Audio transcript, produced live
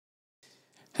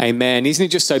Amen. Isn't it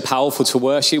just so powerful to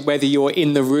worship, whether you're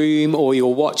in the room or you're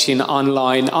watching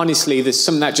online? Honestly, there's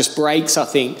something that just breaks, I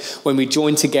think, when we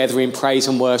join together in praise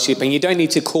and worship. And you don't need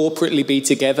to corporately be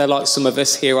together like some of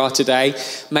us here are today.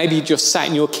 Maybe you just sat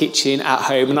in your kitchen at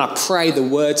home, and I pray the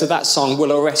words of that song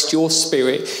will arrest your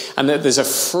spirit and that there's a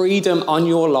freedom on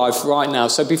your life right now.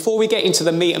 So before we get into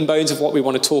the meat and bones of what we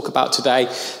want to talk about today,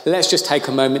 let's just take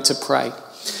a moment to pray.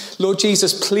 Lord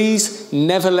Jesus, please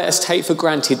never let us take for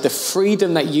granted the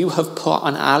freedom that you have put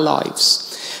on our lives.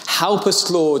 Help us,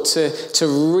 Lord, to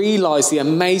realize the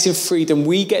amazing freedom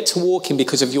we get to walk in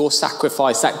because of your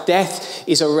sacrifice. That death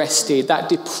is arrested, that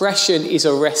depression is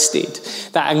arrested,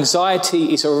 that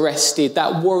anxiety is arrested,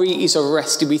 that worry is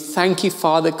arrested. We thank you,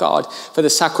 Father God, for the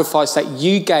sacrifice that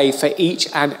you gave for each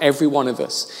and every one of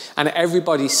us. And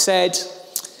everybody said,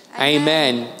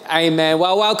 Amen. Amen.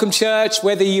 Well, welcome, church,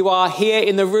 whether you are here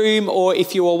in the room or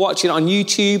if you are watching on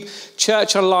YouTube,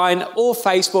 Church Online or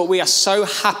Facebook. We are so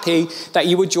happy that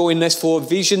you would join us for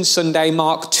Vision Sunday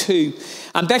Mark 2.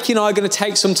 And Becky and I are going to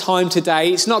take some time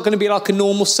today. It's not going to be like a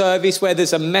normal service where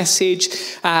there's a message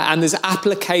and there's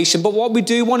application. But what we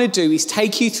do want to do is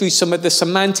take you through some of the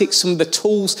semantics, some of the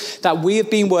tools that we have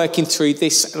been working through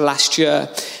this last year.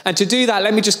 And to do that,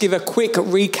 let me just give a quick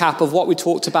recap of what we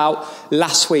talked about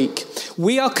last week.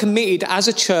 We are committed as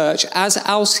a church, as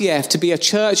LCF, to be a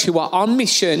church who are on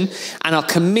mission and are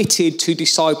committed to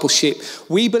discipleship.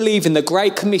 We believe in the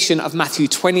Great Commission of Matthew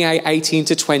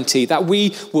 28:18-20, that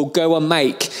we will go and make.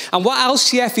 And what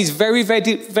LCF is very,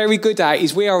 very, very good at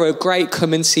is we are a great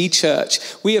come and see church.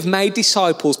 We have made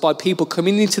disciples by people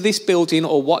coming into this building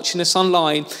or watching us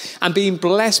online and being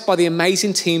blessed by the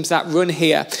amazing teams that run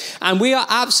here. And we are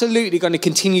absolutely going to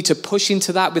continue to push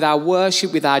into that with our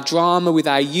worship, with our drama, with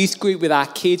our youth group, with our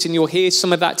kids, and you'll hear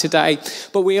some of that today.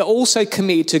 But we are also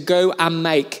committed to go and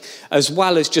make as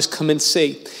well as just come and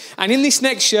see. And in this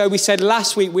next year, we said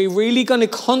last week, we're really going to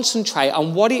concentrate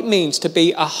on what it means to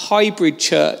be a hybrid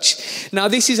church. Now,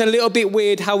 this is a little bit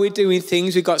weird how we're doing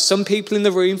things. We've got some people in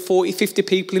the room, 40, 50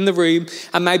 people in the room,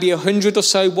 and maybe 100 or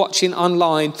so watching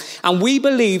online. And we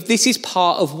believe this is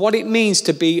part of what it means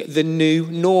to be the new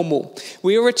normal.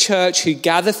 We are a church who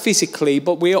gather physically,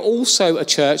 but we are also a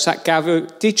church that gather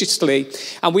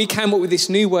digitally. And we came up with this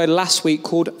new word last week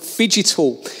called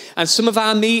phygital. And some of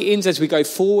our meetings as we go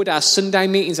forward, our Sunday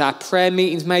meetings, our prayer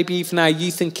meetings, maybe even our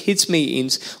youth and kids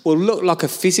meetings, will look like a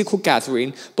physical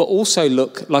gathering, but also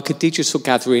look like a digital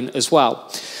gathering as well.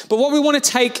 But what we want to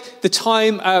take the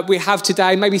time we have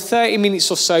today, maybe 30 minutes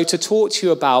or so, to talk to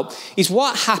you about is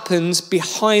what happens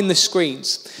behind the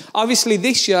screens. Obviously,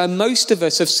 this year, most of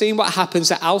us have seen what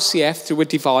happens at LCF through a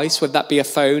device, whether that be a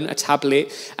phone, a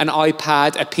tablet, an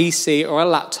iPad, a PC, or a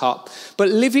laptop. But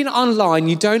living online,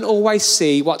 you don't always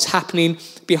see what's happening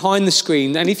behind the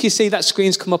screen. And if you see that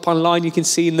screens come up online, you can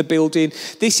see in the building.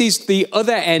 This is the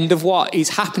other end of what is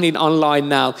happening online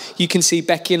now. You can see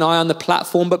Becky and I on the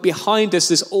platform, but behind us,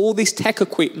 there's all this tech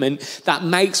equipment that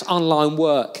makes online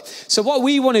work. So what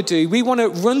we want to do, we want to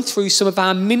run through some of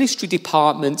our ministry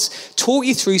departments, talk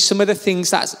you through some of the things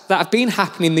that have been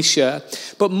happening this year.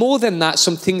 But more than that,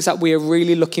 some things that we are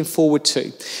really looking forward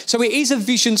to. So it is a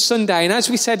Vision Sunday. And as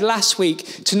we said last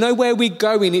week, to know where we're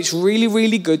going, it's really,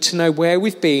 really good to know where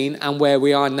we've been and where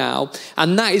we are now.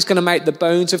 And that is going to make the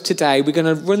bones of today. We're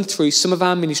going to run through some of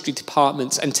our ministry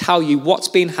departments and tell you what's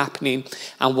been happening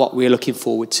and what we're looking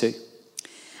forward to.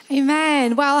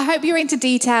 Amen. Well, I hope you're into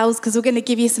details because we're going to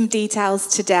give you some details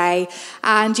today.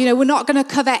 And, we're not going to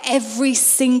cover every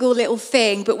single little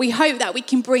thing, but we hope that we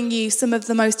can bring you some of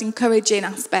the most encouraging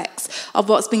aspects of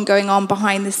what's been going on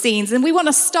behind the scenes. And we want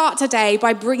to start today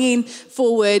by bringing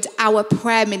forward our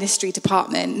prayer ministry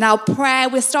department. Now, prayer,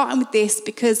 we're starting with this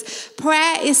because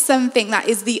prayer is something that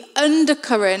is the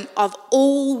undercurrent of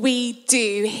all we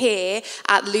do here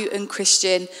at Luton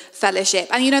Christian Fellowship.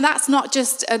 And, that's not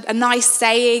just a nice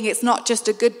saying. It's not just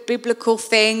a good biblical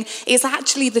thing. It's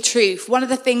actually the truth. One of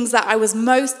the things that I was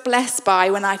most blessed by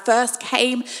when I first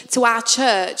came to our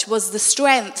church was the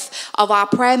strength of our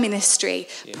prayer ministry.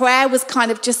 Yeah. Prayer was kind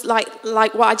of just like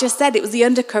what I just said. It was the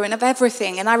undercurrent of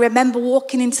everything. And I remember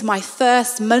walking into my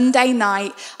first Monday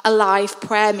night Alive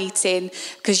prayer meeting,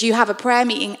 because you have a prayer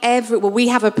meeting we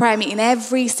have a prayer meeting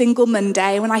every single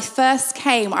Monday. When I first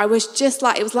came, I was just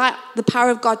it was like the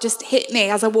power of God just hit me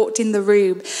as I walked in the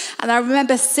room. And I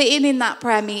remember sitting in that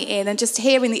prayer meeting and just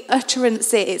hearing the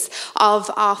utterances of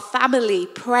our family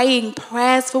praying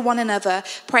prayers for one another,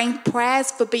 praying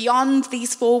prayers for beyond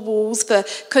these four walls, for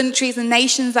countries and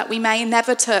nations that we may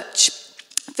never touch,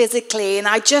 physically, and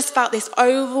I just felt this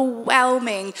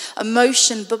overwhelming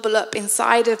emotion bubble up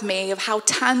inside of me of how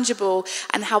tangible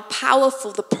and how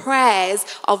powerful the prayers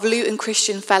of Luton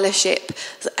Christian Fellowship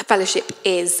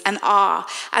is and are.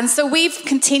 And so we've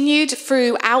continued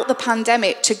throughout the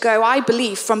pandemic to go, I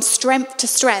believe, from strength to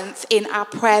strength in our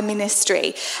prayer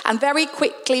ministry. And very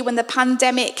quickly, when the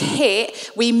pandemic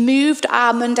hit, we moved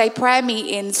our Monday prayer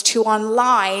meetings to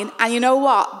online. And you know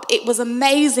what? It was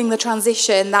amazing, the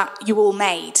transition that you all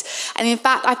made. And in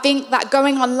fact, I think that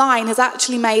going online has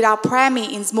actually made our prayer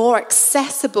meetings more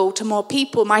accessible to more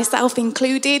people, myself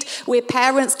included. We're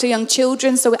parents to young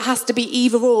children, so it has to be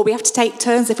either or. We have to take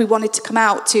turns if we wanted to come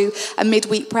out to a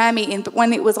midweek prayer meeting. But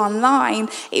when it was online,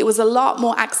 it was a lot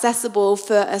more accessible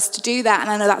for us to do that. And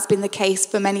I know that's been the case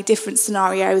for many different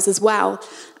scenarios as well.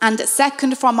 And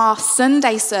second, from our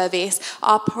Sunday service,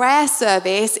 our prayer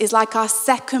service is like our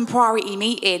second priority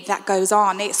meeting that goes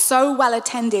on. It's so well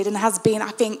attended and has been, I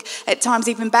think, at times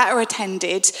even better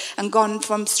attended and gone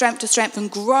from strength to strength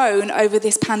and grown over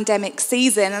this pandemic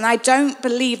season. And I don't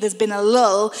believe there's been a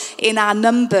lull in our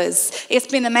numbers. It's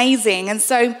been amazing. And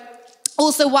so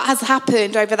also, what has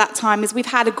happened over that time is we've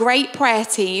had a great prayer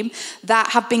team that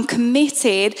have been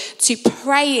committed to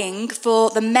praying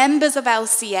for the members of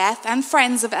LCF and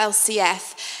friends of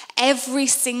LCF every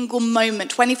single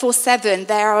moment, 24/7.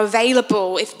 They are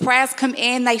available. If prayers come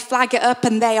in, they flag it up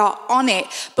and they are on it.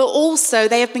 But also,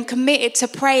 they have been committed to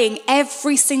praying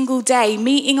every single day,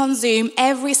 meeting on Zoom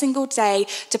every single day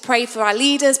to pray for our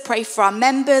leaders, pray for our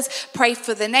members, pray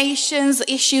for the nations,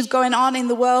 issues going on in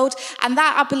the world. And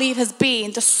that, I believe, has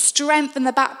been the strength and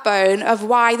the backbone of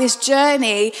why this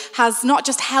journey has not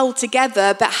just held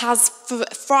together, but has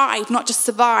thrived, not just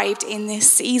survived in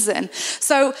this season.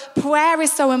 So prayer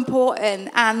is so important,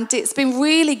 and it's been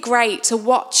really great to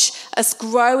watch us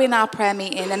grow in our prayer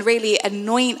meeting and really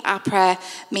anoint our prayer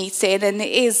meeting. And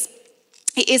it is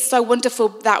so wonderful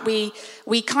that we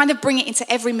kind of bring it into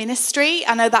every ministry.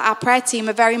 I know that our prayer team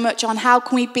are very much on how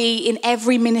can we be in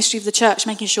every ministry of the church,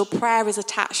 making sure prayer is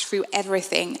attached through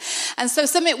everything. And so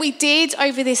something we did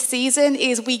over this season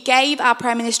is we gave our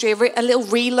prayer ministry a little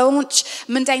relaunch.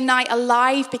 Monday Night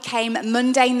Alive became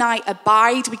Monday Night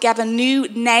Abide. We gave a new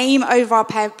name over our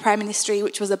prayer ministry,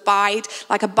 which was Abide,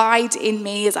 like abide in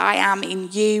me as I am in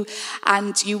you,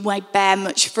 and you may bear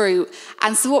much fruit.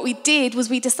 And so what we did was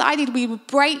we decided we would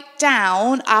break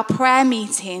down our prayer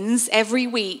meetings every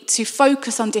week to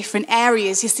focus on different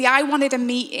areas. You see, I wanted a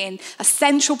meeting, a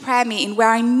central prayer meeting, where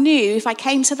I knew if I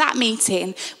came to that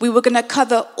meeting, we were going to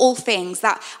cover all things,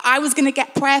 that I was going to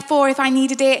get prayer for if I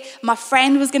needed it, my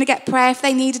friend was going to get prayer if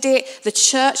they needed it, the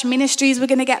church ministries were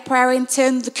going to get prayer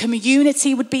into, the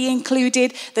community would be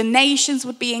included, the nations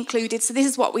would be included. So this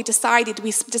is what we decided.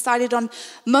 We decided on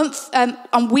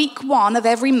week 1 of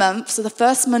every month, so the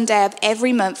first Monday of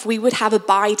every month, we would have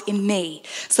Abide in Me.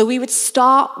 So we would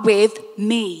start with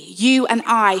me, you and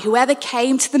I, whoever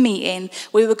came to the meeting,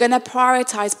 we were going to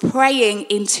prioritize praying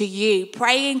into you,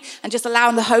 praying and just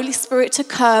allowing the Holy Spirit to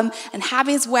come and have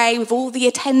his way with all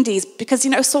the attendees. Because,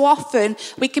 so often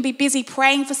we can be busy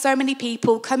praying for so many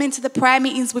people, come into the prayer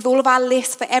meetings with all of our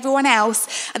lists for everyone else.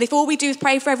 And if all we do is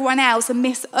pray for everyone else and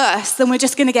miss us, then we're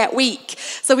just going to get weak.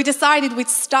 So we decided we'd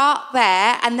start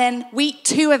there, and then week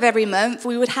 2 of every month,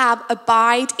 we would have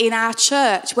Abide in our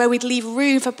church, where we'd leave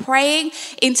room for praying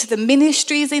into the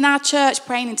ministries in our church,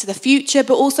 praying into the future,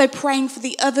 but also praying for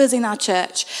the others in our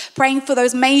church, praying for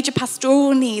those major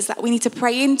pastoral needs that we need to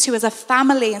pray into as a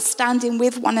family and standing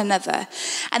with one another.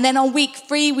 And then on week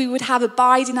 3, we would have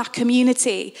Abide in our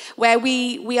community, where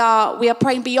we are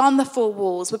praying beyond the 4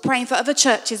 walls. We're praying for other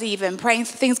churches, even praying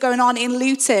for things going on in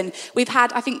Luton. We've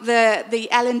had, I think, the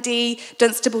L&D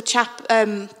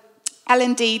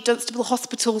Dunstable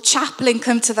Hospital chaplain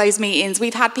come to those meetings.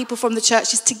 We've had people from the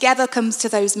churches together come to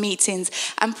those meetings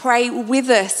and pray with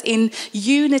us in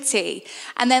unity.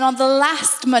 And then on the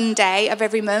last Monday of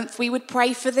every month, we would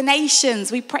pray for the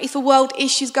nations. We pray for world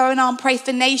issues going on, pray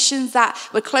for nations that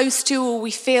we're close to or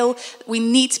we feel we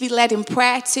need to be led in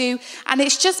prayer to. And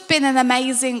it's just been an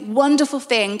amazing, wonderful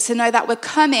thing to know that we're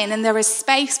coming and there is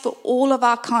space for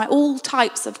all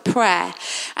types of prayer.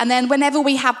 And then whenever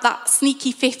we have that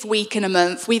sneaky 5th week in a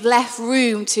month, we've left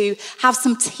room to have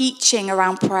some teaching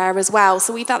around prayer as well.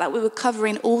 So we felt that we were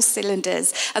covering all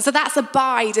cylinders. And so that's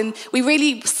Abide. And we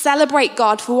really celebrate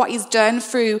God for what he's done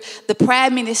through the prayer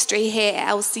ministry here at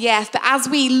LCF. But as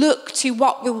we look to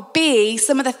what will be,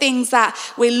 some of the things that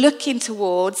we're looking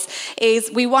towards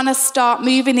is we want to start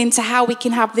moving into how we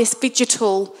can have this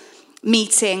digital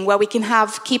meeting where we can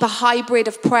keep a hybrid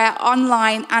of prayer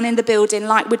online and in the building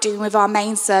like we're doing with our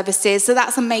main services. So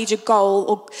that's a major goal,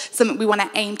 or something we want to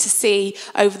aim to see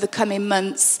over the coming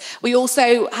months. We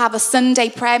also have a Sunday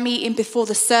prayer meeting before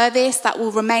the service that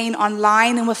will remain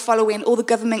online, and we're following all the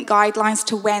government guidelines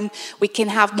to when we can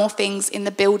have more things in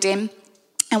the building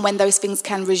and when those things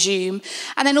can resume.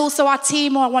 And then also our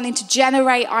team are wanting to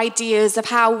generate ideas of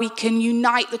how we can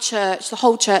unite the church, the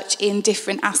whole church, in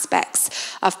different aspects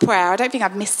of prayer. I don't think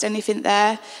I've missed anything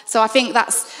there. So I think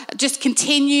that's just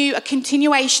a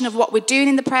continuation of what we're doing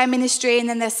in the prayer ministry, and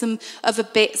then there's some other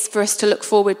bits for us to look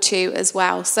forward to as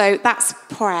well. So that's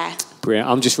prayer. Brilliant.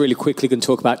 I'm just really quickly going to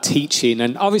talk about teaching.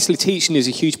 And obviously teaching is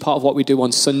a huge part of what we do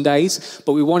on Sundays,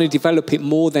 but we want to develop it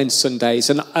more than Sundays.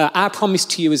 And our promise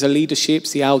to you as a leadership,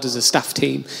 the elders, the staff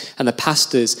team and the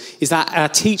pastors, is that our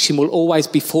teaching will always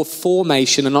be for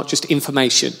formation and not just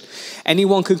information.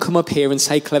 Anyone can come up here and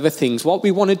say clever things. What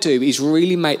we want to do is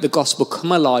really make the gospel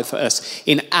come alive for us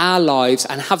in our lives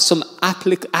and have some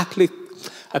applicable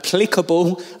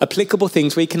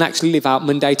things we can actually live out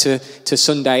Monday to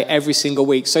Sunday every single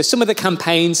week. So some of the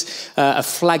campaigns are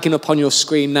flagging up on your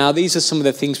screen now. These are some of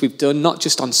the things we've done, not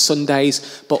just on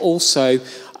Sundays, but also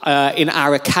in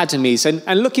our academies.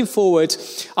 And looking forward,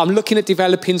 I'm looking at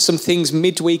developing some things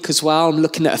midweek as well. I'm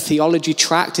looking at a theology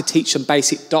track to teach some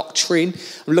basic doctrine.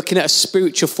 I'm looking at a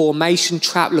spiritual formation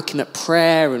track, looking at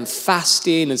prayer and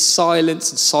fasting and silence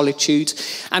and solitude.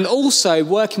 And also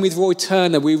working with Roy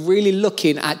Turner, we're really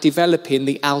looking at developing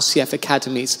the LCF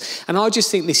academies. And I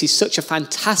just think this is such a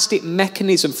fantastic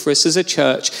mechanism for us as a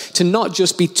church to not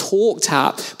just be talked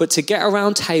at, but to get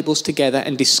around tables together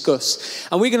and discuss.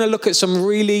 And we're going to look at some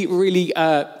really,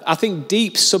 I think,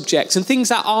 deep subjects and things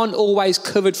that aren't always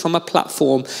covered from a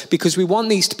platform, because we want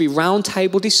these to be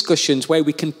roundtable discussions where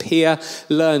we can peer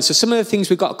learn. So some of the things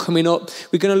we've got coming up,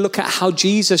 we're going to look at how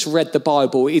Jesus read the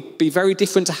Bible. It'd be very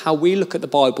different to how we look at the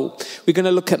Bible. We're going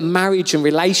to look at marriage and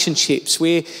relationships.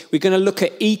 We're going to look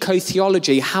at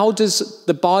eco-theology. How does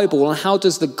the Bible and how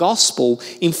does the gospel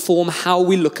inform how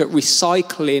we look at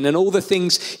recycling and all the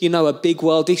things, are big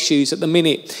world issues at the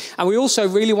minute. And we also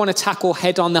really want to tackle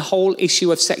head on the whole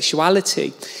issue of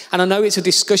sexuality. And I know it's a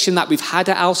discussion that we've had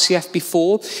at LCF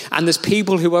before, and there's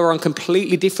people who are on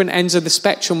completely different ends of the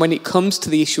spectrum when it comes to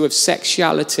the issue of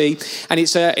sexuality. And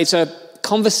it's a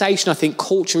conversation I think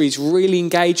culture is really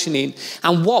engaging in.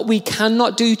 And what we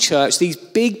cannot do, church, these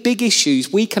big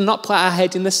issues, we cannot put our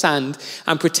head in the sand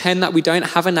and pretend that we don't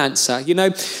have an answer.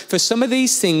 For some of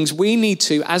these things, we need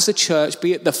to, as a church,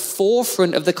 be at the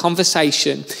forefront of the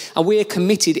conversation. And we are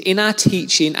committed in our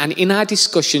teaching and in our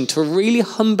discussion to really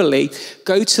humbly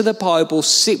go to the Bible,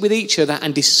 sit with each other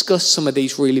and discuss some of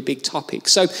these really big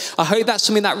topics. So I hope that's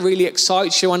something that really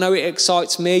excites you. I know it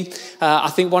excites me. I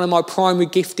think one of my primary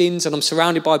giftings, and I'm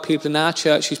surrounded by people in our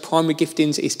church whose primary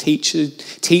giftings is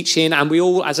teaching, and we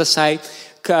all, as I say,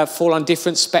 fall on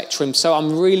different spectrums. So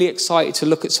I'm really excited to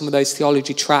look at some of those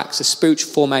theology tracks, the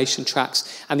spiritual formation tracks,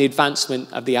 and the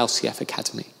advancement of the LCF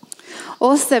Academy.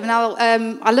 Awesome. Now,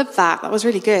 I love that. That was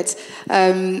really good.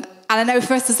 And I know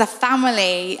for us as a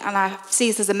family, and I see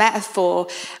this as a metaphor,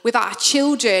 with our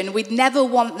children, we'd never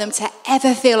want them to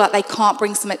ever feel like they can't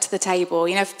bring something to the table.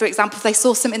 For example, if they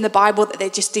saw something in the Bible that they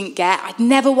just didn't get, I'd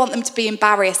never want them to be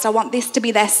embarrassed. I want this to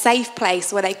be their safe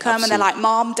place where they come and they're like,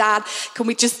 Mom, Dad, can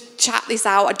we just chat this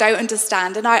out? I don't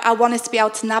understand. And I want us to be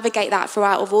able to navigate that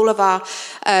throughout of all of our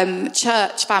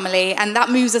church family. And that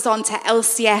moves us on to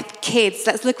LCF Kids.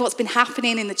 Let's look at what's been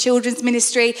happening in the children's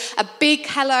ministry. A big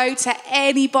hello to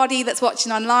anybody that's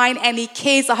watching online, any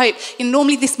kids. I hope,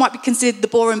 normally this might be considered the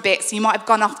boring bit, so you might have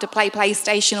gone off to play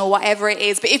PlayStation or whatever it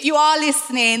is. But if you are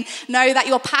listening, know that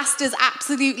your pastors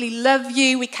absolutely love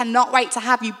you. We cannot wait to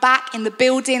have you back in the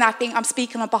building. I think I'm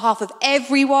speaking on behalf of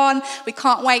everyone. We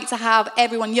can't wait to have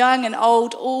everyone young and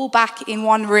old all back in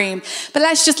one room. But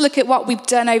let's just look at what we've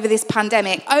done over this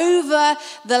pandemic. Over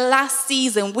the last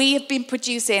season, we have been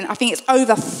producing, I think it's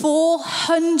over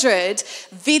 400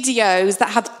 videos that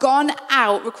have gone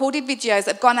out, recorded videos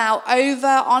that have gone out over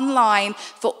online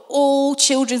for all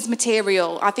children's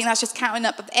material. I think that's just counting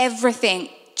up of everything.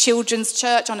 Children's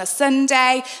church on a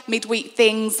Sunday, midweek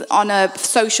things on a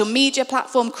social media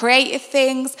platform, creative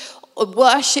things,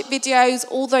 worship videos,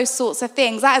 all those sorts of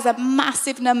things. That is a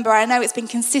massive number. I know it's been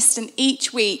consistent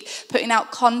each week, putting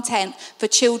out content for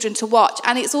children to watch.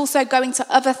 And it's also going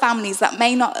to other families that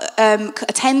may not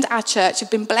attend our church,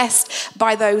 have been blessed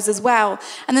by those as well.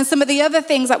 And then some of the other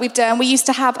things that we've done, we used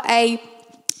to have a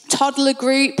toddler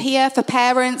group here for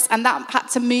parents, and that had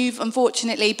to move,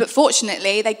 unfortunately. But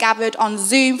fortunately, they gathered on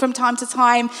Zoom from time to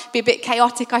time. Be a bit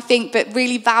chaotic, I think, but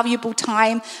really valuable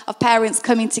time of parents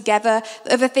coming together.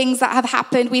 Other things that have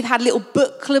happened, we've had little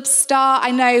book clubs start.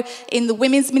 I know in the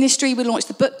women's ministry, we launched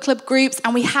the book club groups,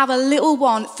 and we have a little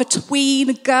one for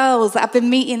tween girls that have been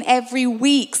meeting every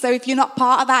week. So if you're not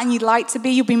part of that and you'd like to be,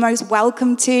 you'll be most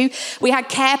welcome to. We had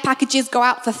care packages go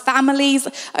out for families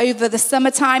over the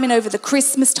summertime and over the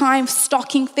Christmas time,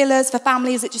 stocking fillers for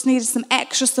families that just needed some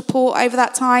extra support over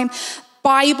that time.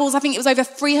 Bibles, I think it was over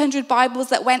 300 Bibles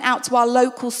that went out to our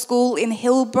local school in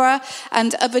Hillborough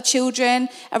and other children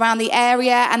around the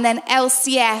area. And then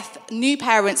LCF, new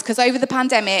parents, because over the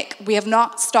pandemic, we have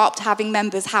not stopped having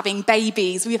members having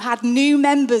babies. We've had new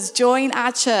members join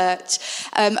our church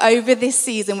over this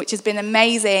season, which has been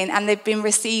amazing. And they've been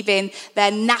receiving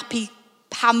their nappy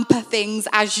pamper things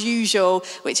as usual,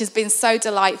 which has been so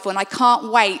delightful. And I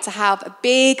can't wait to have a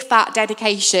big fat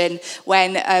dedication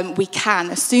when we can,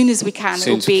 as soon as we can. It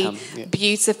will be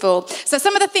beautiful. So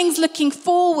some of the things looking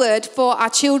forward for our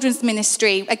children's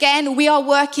ministry. Again, we are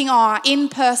working our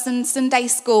in-person Sunday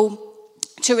school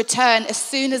to return as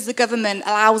soon as the government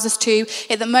allows us to.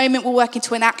 At the moment, we're working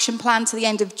to an action plan to the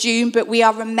end of June, but we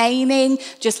are remaining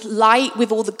just light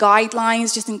with all the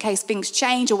guidelines, just in case things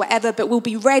change or whatever, but we'll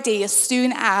be ready as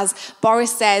soon as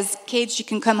Boris says, kids, you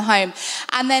can come home.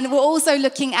 And then we're also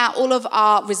looking at all of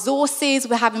our resources.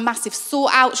 We're having massive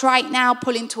sort outs right now,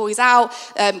 pulling toys out,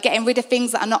 getting rid of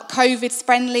things that are not COVID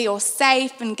friendly or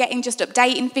safe, and just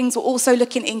updating things. We're also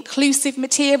looking at inclusive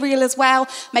material as well,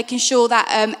 making sure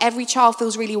that every child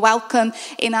feels really welcome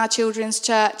in our children's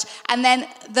church. And then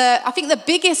I think the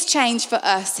biggest change for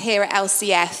us here at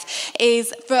LCF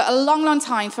is, for a long, long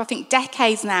time, for I think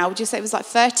decades now, would you say it was like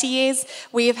 30 years,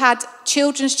 we have had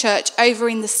children's church over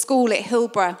in the school at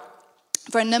Hillborough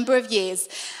for a number of years.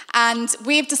 And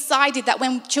we've decided that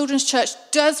when children's church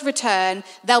does return,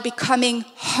 they'll be coming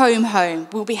home.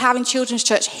 We'll be having children's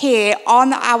church here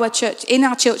in our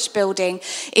church building.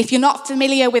 If you're not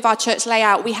familiar with our church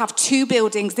layout, we have two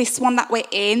buildings, this one that we're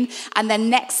in, and then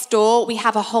next door we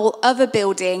have a whole other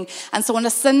building. And so on a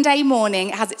Sunday morning,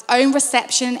 it has its own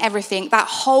reception and everything. That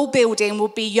whole building will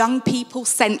be young people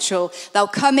central. They'll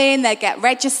come in, they'll get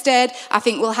registered. I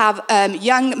think we'll have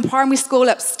young primary school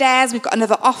upstairs. We've got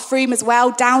another off room as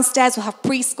well. Downstairs we'll have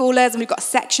preschoolers, and we've got a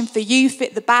section for youth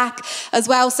at the back as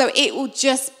well. So it will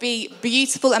just be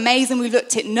beautiful, amazing. We've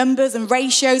looked at numbers and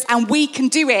ratios, and we can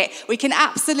do it. We can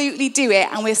absolutely do it.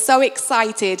 And we're so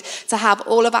excited to have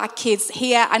all of our kids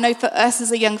here. I know for us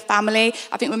as a young family,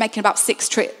 I think we're making about 6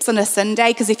 trips on a Sunday,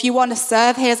 because if you want to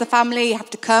serve here as a family, you have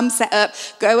to come, set up,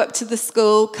 go up to the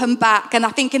school, come back. And I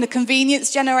think in the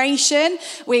convenience generation,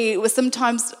 we will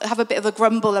sometimes have a bit of a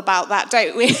grumble about that,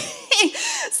 don't we?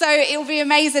 So it will be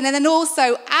amazing. And then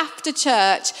also after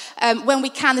church, when we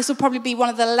can, this will probably be one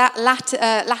of the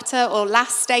latter or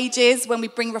last stages when we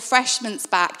bring refreshments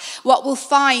back. What we'll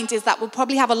find is that we'll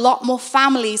probably have a lot more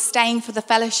families staying for the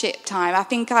fellowship time. I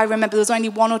think I remember there was only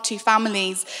 1 or 2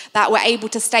 families that were able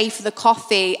to stay for the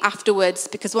coffee afterwards,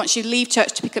 because once you leave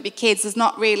church to pick up your kids,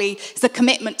 it's a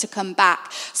commitment to come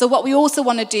back. So what we also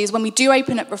want to do is, when we do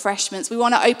open up refreshments, we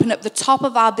want to open up the top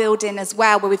of our building as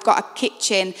well, where we've got a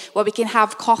kitchen where we can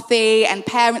have coffee, and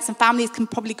parents and families can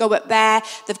probably go up there.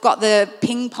 They've got the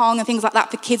ping pong and things like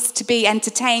that for kids to be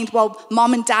entertained, while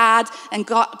mom and dad and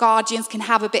guardians can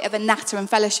have a bit of a natter and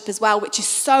fellowship as well, which is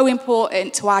so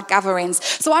important to our gatherings.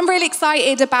 So I'm really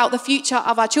excited about the future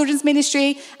of our children's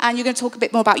ministry, and you're going to talk a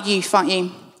bit more about youth, aren't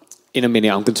you? In a minute,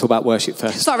 I'm going to talk about worship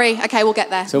first. Sorry, okay, we'll get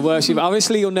there. So worship,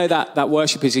 obviously you'll know that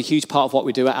worship is a huge part of what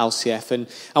we do at LCF.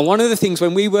 And one of the things,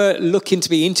 when we were looking to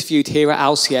be interviewed here at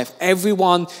LCF,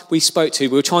 everyone we spoke to,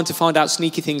 we were trying to find out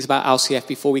sneaky things about LCF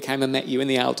before we came and met you and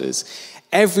the elders.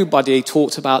 Everybody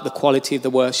talked about the quality of the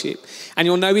worship. And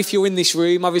you'll know if you're in this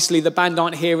room, obviously the band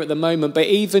aren't here at the moment, but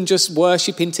even just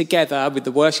worshipping together with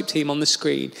the worship team on the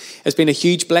screen has been a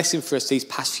huge blessing for us these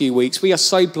past few weeks. We are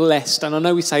so blessed, and I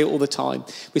know we say it all the time,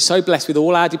 we're so blessed with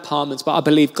all our departments, but I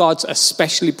believe God's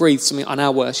especially breathed something on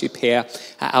our worship here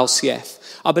at LCF.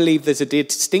 I believe there's a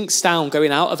distinct sound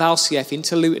going out of LCF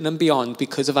into Luton and beyond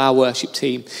because of our worship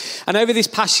team. And over this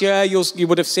past year, you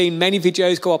would have seen many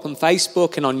videos go up on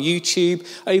Facebook and on YouTube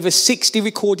YouTube, over 60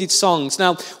 recorded songs.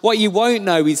 Now, what you won't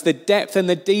know is the depth and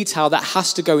the detail that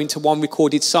has to go into one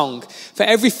recorded song. For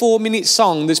every 4-minute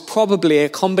song, there's probably a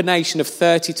combination of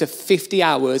 30 to 50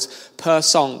 hours per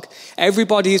song.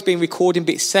 Everybody has been recording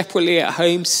bits separately at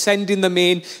home, sending them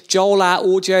in. Joel, our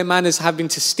audio man, is having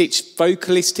to stitch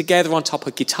vocalists together on top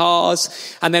of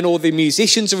guitars. And then all the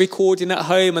musicians are recording at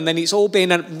home. And then it's all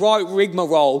been a right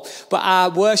rigmarole. But our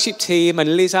worship team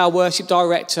and Liz, our worship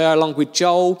director, along with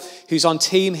Joel, who's on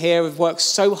team here, have worked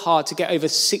so hard to get over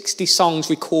 60 songs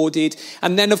recorded.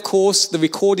 And then, of course, the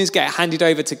recordings get handed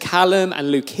over to Callum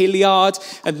and Luke Hilliard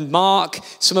and Mark,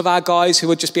 some of our guys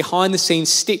who are just behind the scenes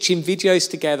stitching videos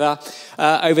together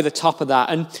over the top of that.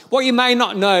 And what you may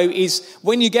not know is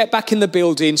when you get back in the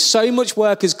building, so much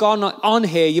work has gone on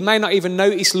here, you may not even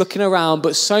notice looking around,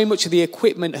 but so much of the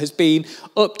equipment has been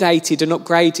updated and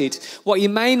upgraded. What you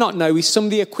may not know is some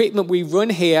of the equipment we run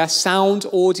here, sound,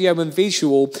 audio and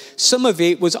visual, some of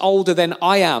it was older than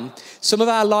I am. Some of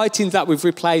our lighting that we've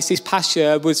replaced this past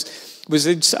year was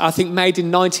I think made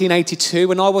in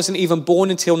 1982, and I wasn't even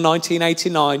born until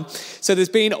 1989. So there's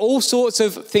been all sorts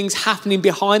of things happening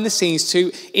behind the scenes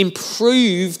to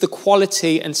improve the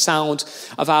quality and sound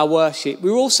of our worship.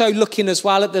 We're also looking as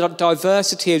well at the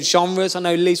diversity of genres. I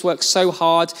know Liz works so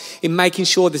hard in making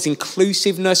sure there's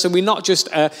inclusiveness, and we're not just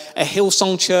a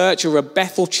Hillsong church or a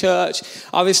Bethel church.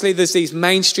 Obviously, there's these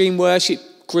mainstream worship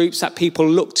groups that people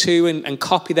look to and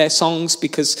copy their songs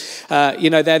because,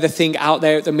 they're the thing out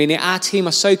there at the minute. Our team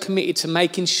are so committed to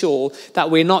making sure that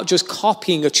we're not just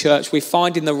copying a church, we're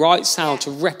finding the right sound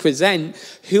to represent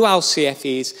who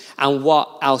LCF is and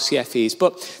what LCF is.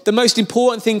 But the most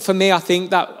important thing for me, I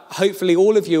think, that hopefully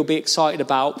all of you will be excited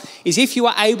about, is if you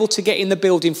are able to get in the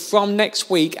building from next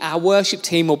week, our worship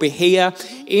team will be here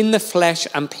in the flesh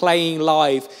and playing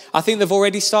live. I think they've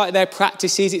already started their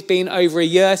practices. It's been over a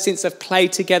year since they've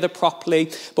played together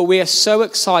properly, but we are so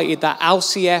excited that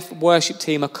LCF worship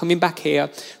team are coming back here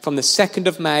from the 2nd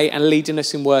of May and leading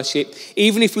us in worship.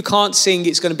 Even if we can't sing,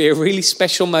 it's going to be a really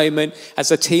special moment as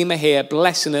the team are here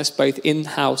blessing us both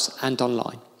in-house and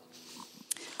online.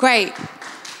 Great.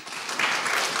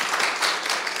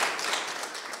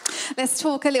 Let's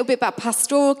talk a little bit about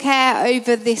pastoral care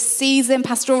over this season.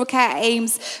 Pastoral care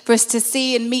aims for us to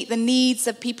see and meet the needs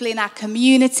of people in our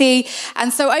community.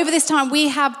 And so over this time, we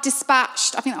have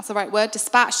dispatched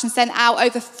and sent out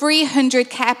over 300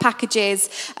 care packages.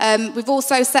 We've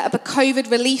also set up a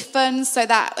COVID relief fund so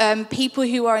that people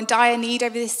who are in dire need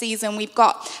over this season, we've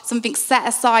got something set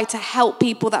aside to help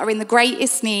people that are in the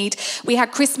greatest need. We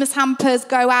had Christmas hampers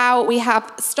go out. We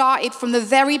have started from the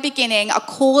very beginning a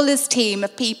callers team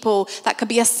of people that could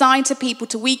be assigned to people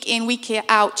to week in, week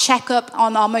out, check up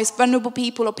on our most vulnerable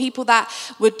people or people that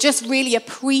would just really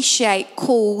appreciate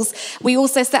calls. We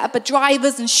also set up a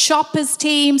drivers and shoppers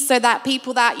team so that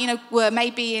people that, were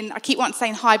maybe in, I keep wanting to say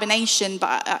in hibernation,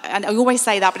 but I always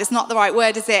say that, but it's not the right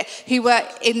word, is it? Who were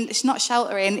in, it's not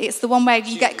sheltering, it's the one where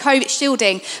you get COVID,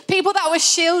 shielding. People that were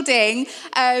shielding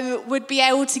would be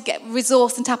able to get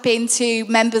resource and tap into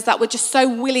members that were just so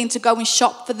willing to go and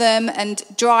shop for them and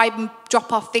drive and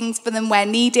drop off things for them where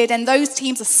needed. And those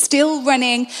teams are still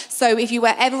running. So if you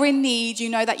were ever in need, you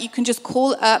know that you can just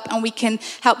call up and we can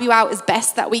help you out as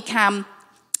best that we can.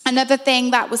 Another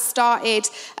thing that was started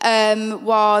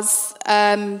was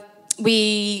what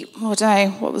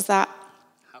was that?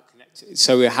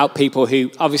 So we help people who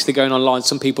obviously going online.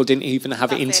 Some people didn't even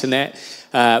have internet.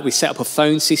 We set up a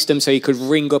phone system so you could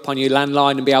ring up on your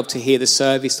landline and be able to hear the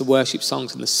service, the worship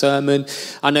songs and the sermon.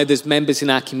 I know there's members in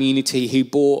our community who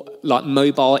bought like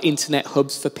mobile internet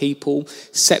hubs for people,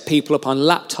 set people up on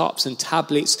laptops and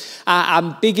tablets.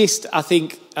 Our biggest, I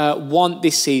think, want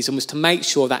this season was to make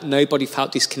sure that nobody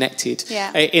felt disconnected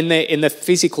in the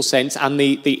physical sense and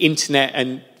the internet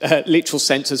and literal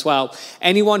sense as well.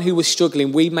 Anyone who was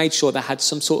struggling, we made sure they had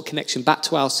some sort of connection back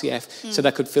to LCF so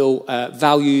they could feel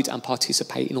valued and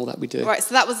participate in all that we do. Right,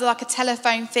 so that was like a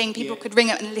telephone thing. People could ring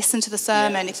up and listen to the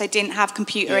sermon if they didn't have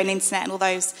computer and internet and all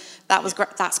those.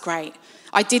 That's great.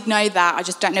 I did know that. I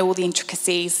just don't know all the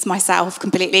intricacies myself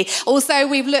completely. Also,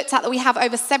 we've looked at that we have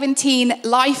over 17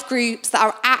 life groups that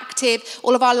are active.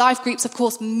 All of our life groups, of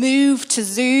course, moved to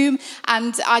Zoom.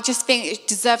 And I just think it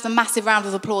deserves a massive round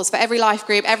of applause for every life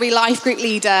group, every life group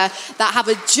leader that have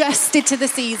adjusted to the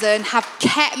season, have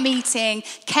kept meeting,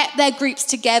 kept their groups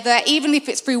together, even if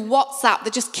it's through WhatsApp,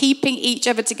 they're just keeping each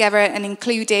other together and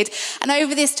included. And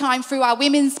over this time, through our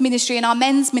women's ministry and our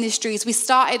men's ministries, we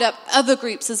started up other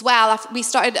groups as well. We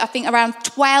started, I think, around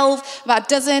 12, about a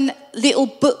dozen little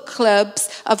book clubs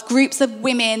of groups of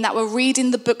women that were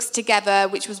reading the books together,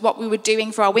 which was what we were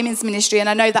doing for our women's ministry. And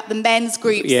I know that the men's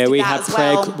groups did we that had as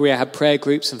prayer. well. We had prayer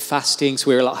groups and fasting, so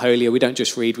we're a lot holier. We don't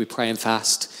just read; we pray and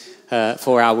fast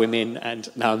for our women. And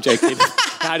no, I'm joking.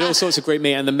 I had all sorts of group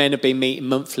meetings, and the men have been meeting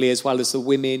monthly as well as the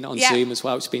women on Zoom as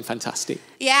well, which has been fantastic.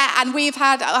 Yeah, and we've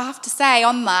had, I have to say,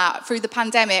 on that, through the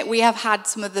pandemic, we have had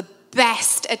some of the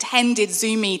best attended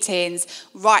Zoom meetings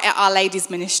right at our ladies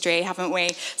ministry, haven't we?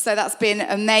 So that's been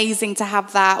amazing to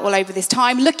have that all over this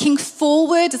time. Looking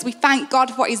forward, as we thank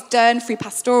God for what he's done through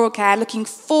pastoral care, looking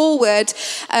forward,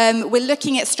 we're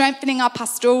looking at strengthening our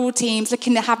pastoral teams,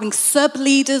 looking at having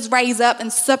sub-leaders raise up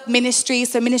and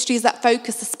sub-ministries, so ministries that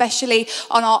focus especially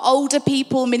on our older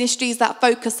people, ministries that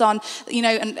focus on,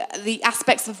 and the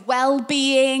aspects of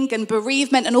well-being and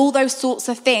bereavement and all those sorts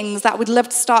of things that we'd love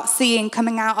to start seeing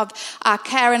coming out of our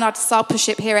care and our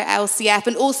discipleship here at LCF,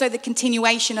 and also the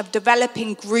continuation of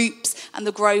developing groups and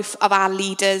the growth of our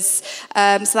leaders.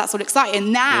 So that's all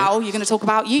exciting. Now you're going to talk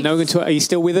about youth. No, we're going to talk, are you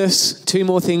still with us? 2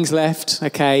 more things left.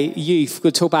 Okay, youth. We're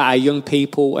going to talk about our young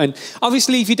people. And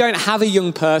obviously, if you don't have a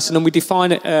young person, and we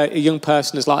define a young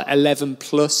person as like 11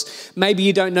 plus, maybe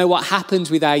you don't know what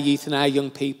happens with our youth and our young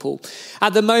people.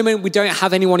 At the moment, we don't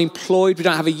have anyone employed. We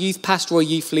don't have a youth pastor or a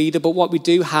youth leader, but what we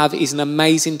do have is an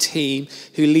amazing team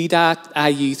who lead our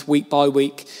youth week by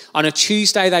week. On a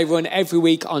Tuesday, they run every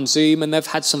week on Zoom, and they've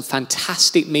had some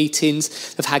fantastic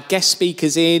meetings. They've had guest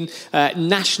speakers in,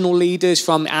 national leaders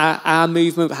from our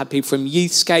movement. We've had people from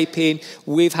Youthscaping.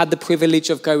 We've had the privilege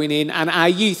of going in, and our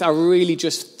youth are really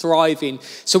just thriving.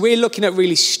 So we're looking at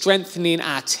really strengthening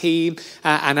our team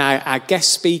and our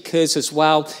guest speakers as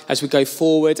well as we go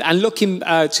forward, and looking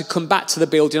to come back to the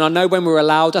building. I know when we're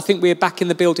allowed, I think we're back in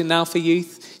the building now for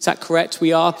youth. Is that correct?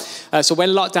 We are. So when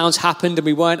lockdowns happened and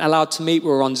we weren't allowed to meet, we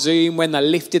were on Zoom. When they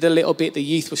lifted a little bit, the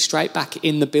youth were straight back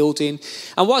in the building.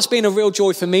 And what's been a real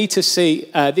joy for me to see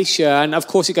this year, and of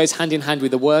course it goes hand in hand with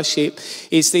the worship,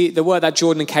 is the work that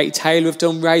Jordan and Katie Taylor have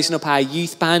done, raising up our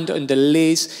youth band under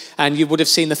Liz. And you would have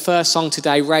seen the first song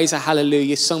today, Raise a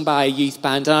Hallelujah, sung by our youth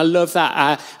band. And I love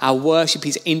that our worship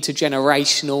is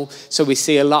intergenerational. So we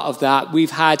see a lot of that. We've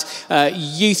had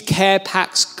youth care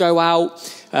packs go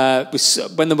out.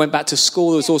 When they went back to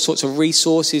school, there was all sorts of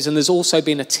resources, and there's also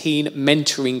been a teen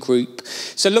mentoring group.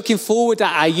 So looking forward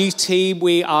at our youth team,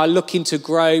 we are looking to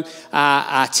grow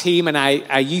our team and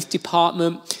our youth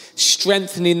department,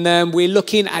 strengthening them. We're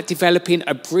looking at developing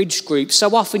a bridge group.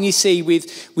 So often you see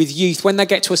with youth, when they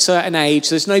get to a certain age,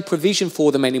 there's no provision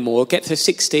for them anymore, get to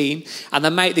 16, and they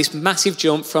make this massive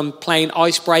jump from playing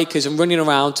icebreakers and running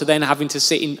around to then having to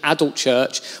sit in adult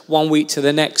church 1 week to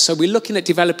the next. So we're looking at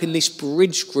developing this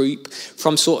bridge group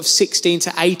from sort of 16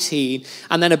 to 18.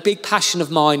 And then a big passion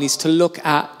of mine is to look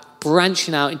at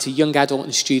branching out into young adult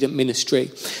and student ministry.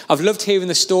 I've loved hearing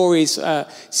the stories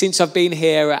since I've been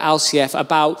here at LCF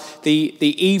about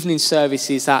the evening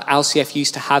services that LCF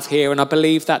used to have here, and I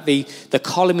believe that the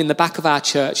column in the back of our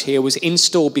church here was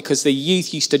installed because the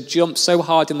youth used to jump so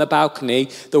hard in the balcony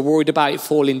they're worried about it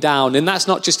falling down. And that's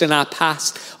not just in our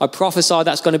past. I prophesy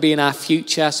that's going to be in our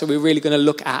future, so we're really going to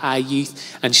look at our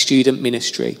youth and student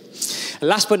ministry. And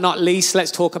last but not least,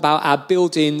 let's talk about our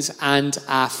buildings and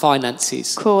our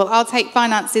finances. Cool. I'll take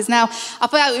finances. Now, I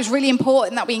thought it was really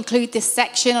important that we include this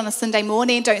section on a Sunday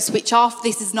morning. Don't switch off.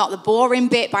 This is not the boring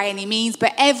bit by any means,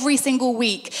 but every single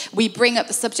week we bring up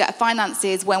the subject of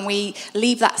finances when we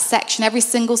leave that section every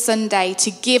single Sunday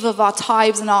to give of our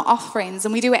tithes and our offerings.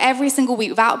 And we do it every single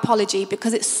week without apology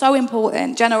because it's so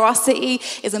important. Generosity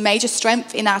is a major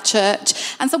strength in our church.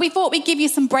 And so we thought we'd give you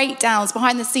some breakdowns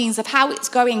behind the scenes of how it's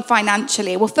going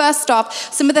financially. Well, first off,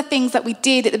 some of the things that we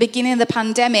did at the beginning of the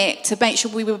pandemic to make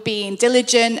sure we were being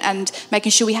diligent and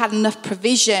making sure we had enough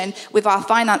provision with our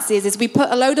finances is we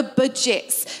put a load of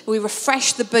budgets. We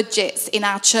refreshed the budgets in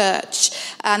our church.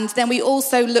 And then we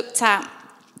also looked at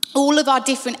all of our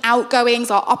different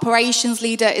outgoings. Our operations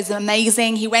leader is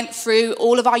amazing. He went through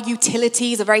all of our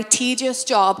utilities, a very tedious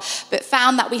job, but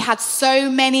found that we had so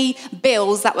many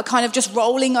bills that were kind of just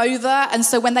rolling over. And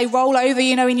so when they roll over,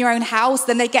 in your own house,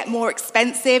 then they get more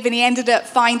expensive. And he ended up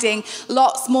finding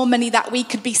lots more money that we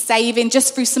could be saving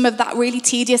just through some of that really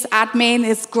tedious admin.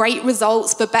 There's great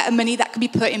results for better money that could be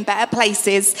put in better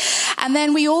places. And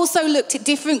then we also looked at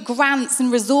different grants and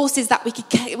resources that we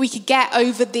could get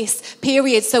over this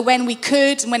period. So so when we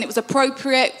could, and when it was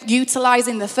appropriate,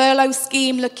 utilising the furlough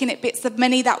scheme, looking at bits of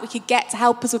money that we could get to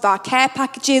help us with our care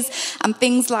packages and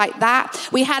things like that.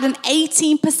 We had an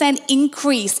 18%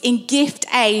 increase in gift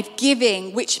aid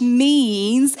giving, which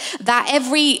means that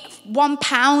every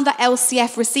 £1 that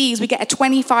LCF receives, we get a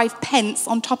 25 pence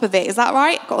on top of it. Is that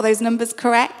right? Got all those numbers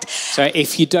correct? So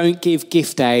if you don't give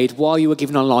gift aid while you are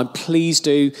giving online, please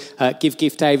do give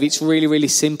gift aid. It's really, really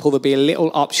simple. There'll be a little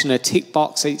option, a tick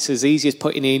box. It's as easy as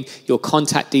putting in your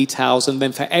contact details. And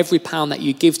then for every £1 that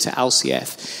you give to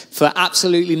LCF, for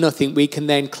absolutely nothing, we can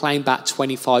then claim back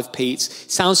 25p. It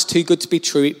sounds too good to be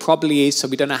true. It probably is. So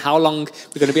we don't know how long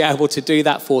we're going to be able to do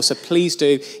that for. So please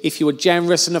do. If you are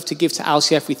generous enough to give to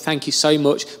LCF, we thank you so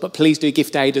much. But please do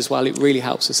gift aid as well. It really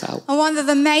helps us out. And one of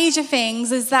the major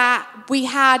things is that we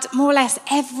had more or less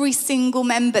every single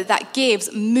member that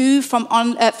gives move from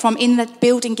in the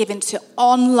building giving to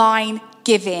online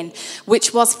giving,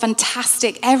 which was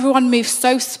fantastic. Everyone moved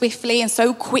so swiftly and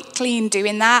so quickly in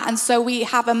doing that. And so we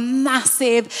have a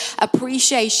massive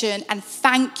appreciation and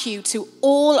thank you to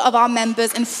all of our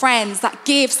members and friends that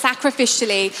give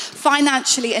sacrificially,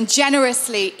 financially, and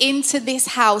generously into this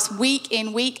house week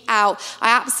in, week out. I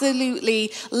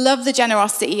absolutely love the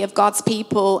generosity of God's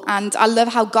people. And I love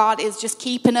how God is just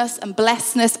keeping us and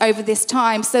blessing us over this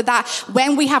time so that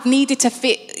when we have needed to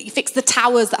fix the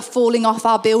towers that are falling off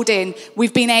our building,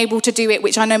 we've been able to do it,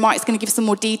 which I know Mike's going to give some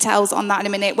more details on that in a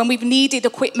minute. When we've needed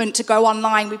equipment to go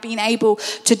online, we've been able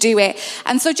to do it.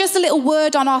 And so just a little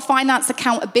word on our finance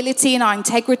accountability and our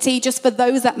integrity, just for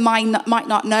those that might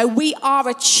not know. We are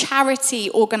a charity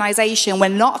organisation. We're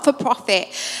not for profit.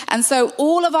 And so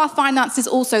all of our finances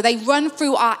also, they run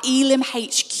through our Elim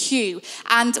HQ.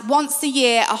 And once a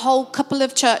year, a whole couple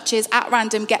of churches at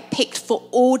random get picked for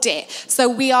audit. So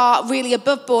we are really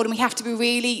above board and we have to be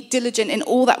really diligent in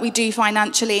all that we do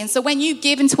financially. And so when you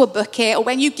give into a bucket or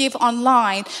when you give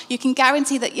online, you can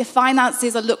guarantee that your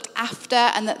finances are looked after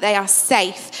and that they are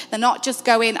safe. They're not just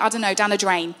going, down a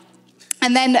drain.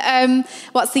 And then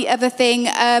what's the other thing?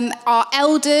 Our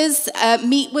elders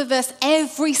meet with us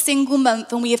every single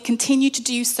month, and we have continued to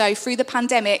do so through the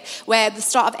pandemic, where at the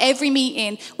start of every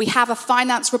meeting, we have a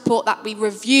finance report that we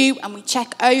review and we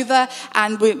check over,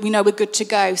 and we know we're good to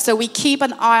go. So we keep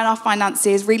an eye on our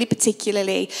finances, really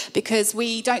particularly, because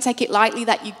we don't take it lightly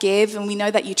that you give, and we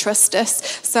know that you trust us.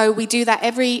 So we do that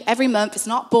every month. It's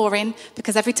not boring,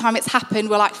 because every time it's happened,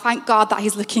 we're like, thank God that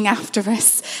he's looking after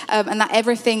us, and that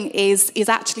everything is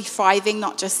actually thriving,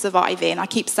 not just surviving. I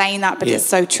keep saying that, but It's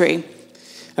so true.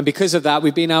 And because of that,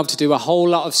 we've been able to do a whole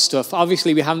lot of stuff.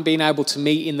 Obviously, we haven't been able to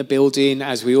meet in the building,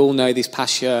 as we all know, this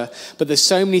past year. But there's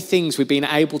so many things we've been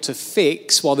able to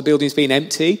fix while the building's been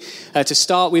empty. To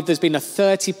start with, there's been a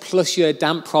 30-plus year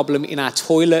damp problem in our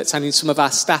toilets and in some of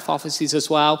our staff offices as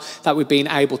well that we've been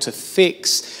able to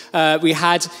fix. We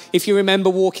had, if you remember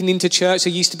walking into church,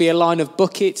 there used to be a line of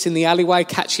buckets in the alleyway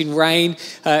catching rain.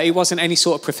 It wasn't any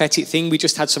sort of prophetic thing. We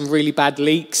just had some really bad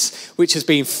leaks, which has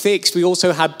been fixed. We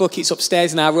also had buckets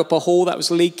upstairs in our upper hall that was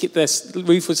leaking, the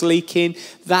roof was leaking.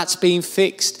 That's been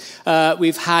fixed.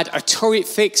 We've had a turret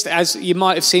fixed, as you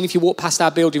might have seen if you walk past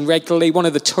our building regularly. One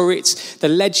of the turrets, the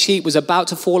lead sheet was about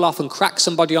to fall off and crack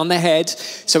somebody on the head.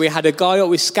 So we had a guy up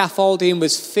with scaffolding,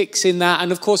 was fixing that.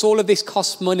 And of course, all of this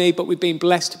costs money, but we've been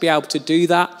blessed to be able to do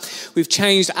that. We've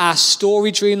changed our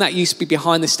storage room that used to be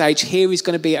behind the stage. Here is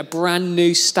going to be a brand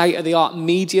new state-of-the-art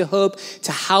media hub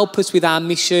to help us with our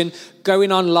mission,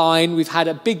 going online. We've had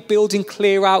a big building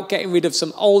clear out, getting rid of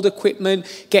some old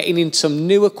equipment, getting in some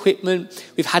new equipment.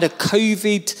 We've had a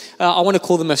COVID, I want to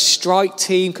call them a strike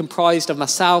team, comprised of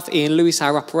myself, Ian Lewis,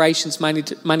 our operations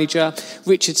manager,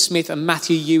 Richard Smith and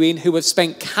Matthew Ewing, who have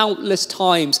spent countless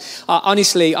times.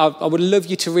 Honestly, I would love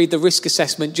you to read the risk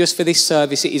assessment just for this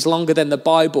service. It is longer than the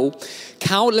Bible.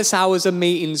 Countless hours of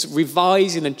meetings,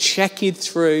 revising and checking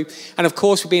through. And of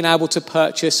course, we've been able to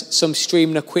purchase some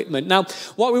streaming equipment. Now,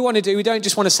 what we want to do, we don't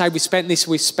just want to say we spent this,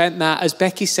 we spent that. As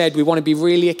Becky said, we want to be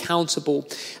really accountable.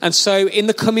 And so in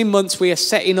the coming months, we are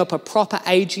setting up a proper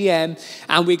AGM,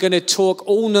 and we're going to talk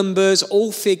all numbers,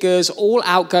 all figures, all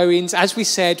outgoings. As we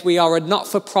said, we are a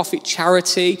not-for-profit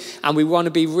charity, and we want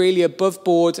to be really above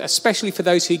board, especially for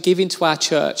those who give into our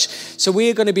church. So we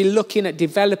are going to be looking at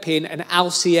developing an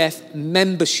LCF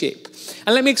membership.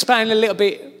 And let me explain a little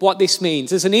bit what this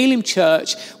means. As an Elim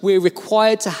church, we're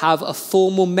required to have a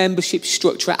formal membership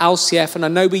structure at LCF, and I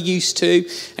know we used to,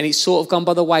 and it's sort of gone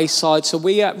by the wayside. So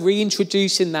we are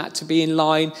reintroducing that to be in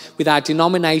line with our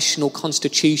denominational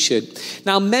constitution.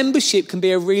 Now, membership can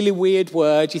be a really weird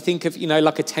word. You think of,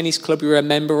 like a tennis club, you're a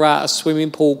member at, a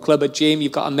swimming pool club, a gym,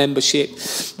 you've got a membership.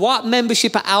 What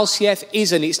membership at LCF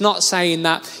isn't, it's not saying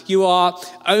that you are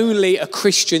only a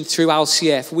Christian through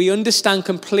LCF. We understand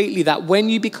completely that when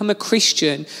you become a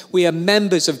Christian, we are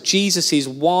members of Jesus'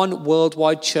 one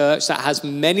worldwide church that has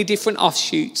many different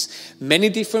offshoots, many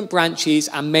different branches,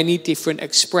 and many different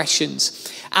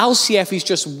expressions. LCF is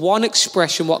just one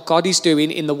expression what God is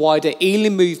doing in the wider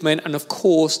Elim movement and, of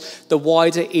course, the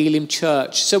wider Elim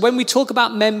church. So when we talk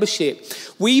about membership,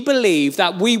 we believe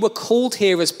that we were called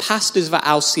here as pastors of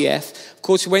LCF. Of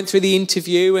course, we went through the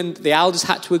interview and the elders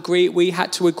had to agree it, we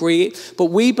had to agree it, but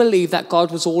we believe that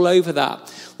God was all over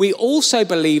that. We also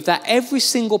believe that every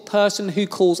single person who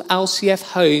calls LCF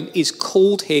home is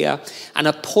called here and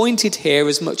appointed here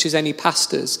as much as any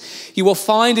pastors. You will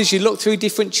find as you look through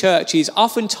different churches,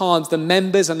 oftentimes the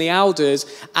members and the elders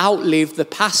outlive the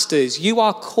pastors. You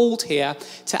are called here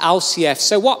to LCF.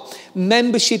 So what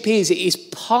membership is, it is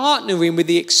partnering with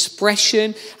the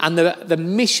expression and the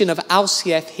mission of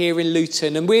LCF here in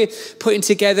Luton. And we're putting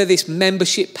together this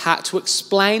membership pack to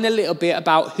explain a little bit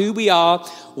about who we are,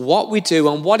 what we do,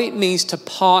 and what it means to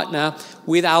partner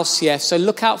with LCF. So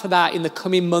look out for that in the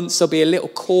coming months. There'll be a little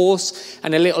course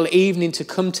and a little evening to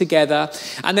come together.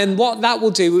 And then what that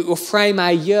will do, it will frame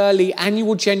our yearly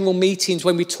annual general meetings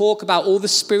when we talk about all the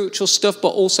spiritual stuff, but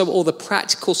also all the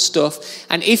practical stuff.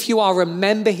 And if you are a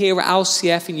member here at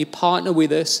LCF and you partner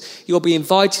with us, you'll be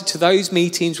invited to those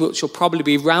meetings, which will probably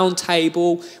be round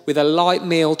table with a light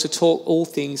meal to talk all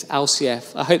things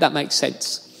LCF. I hope that makes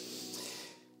sense.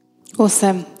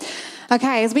 Awesome.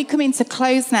 Okay, as we come into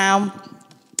close now,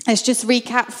 let's just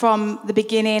recap from the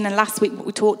beginning. And last week, what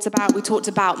we talked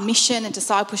about mission and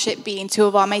discipleship being two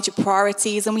of our major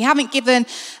priorities. And we haven't given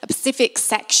a specific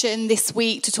section this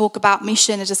week to talk about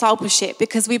mission and discipleship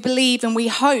because we believe and we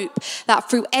hope that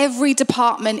through every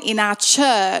department in our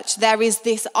church, there is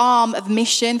this arm of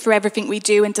mission for everything we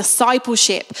do and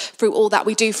discipleship through all that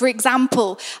we do. For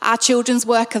example, our children's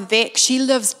worker, Vic, she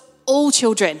loves all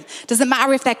children. Doesn't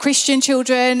matter if they're Christian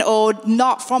children or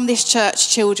not from this church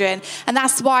children. And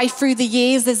that's why through the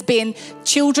years there's been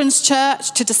children's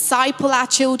church to disciple our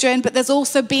children, but there's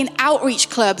also been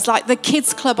outreach clubs like the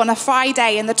kids club on a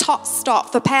Friday and the Tot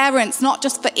Stop for parents, not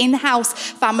just for in-house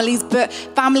families, but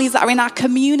families that are in our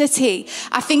community.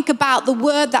 I think about the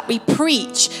word that we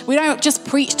preach. We don't just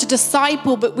preach to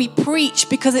disciple, but we preach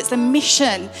because it's a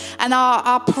mission. And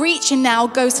our preaching now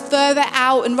goes further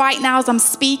out. And right now as I'm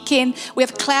speaking, we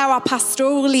have Claire, our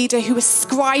pastoral leader, who is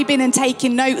scribing and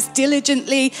taking notes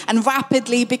diligently and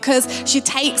rapidly because she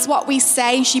takes what we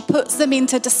say, she puts them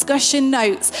into discussion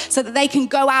notes so that they can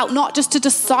go out not just to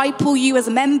disciple you as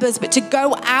members, but to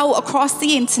go out across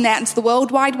the internet and to the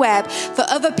World Wide Web for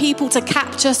other people to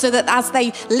capture so that as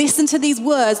they listen to these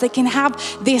words, they can have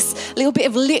this little bit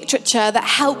of literature that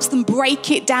helps them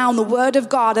break it down, the Word of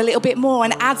God, a little bit more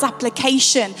and adds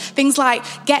application. Things like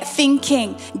get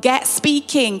thinking, get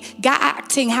speaking, get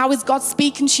acting. How is God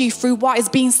speaking to you through what is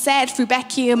being said through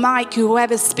Becky and Mike,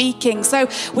 whoever's speaking? So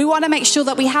we want to make sure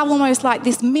that we have almost like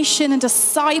this mission and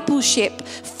discipleship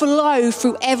flow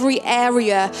through every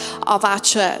area of our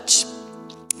church.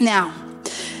 Now,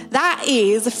 that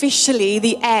is officially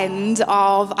the end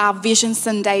of our Vision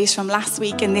Sundays from last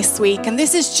week and this week. And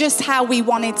this is just how we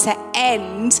wanted to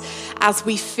end as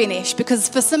we finish. Because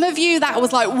for some of you, that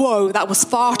was like, whoa, that was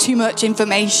far too much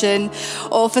information.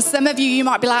 Or for some of you, you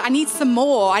might be like, I need some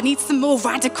more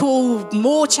radical,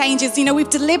 more changes. We've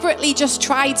deliberately just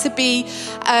tried to be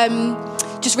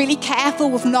just really careful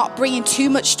with not bringing too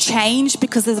much change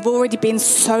because there's already been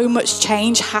so much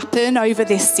change happen over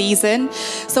this season.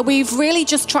 So we've really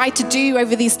just tried to do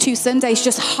over these 2 Sundays,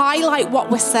 just highlight what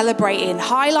we're celebrating,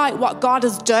 highlight what God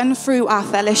has done through our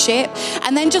fellowship,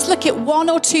 and then just look at 1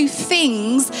 or 2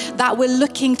 things that we're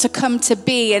looking to come to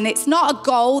be. And it's not a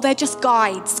goal, they're just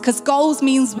guides, because goals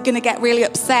means we're going to get really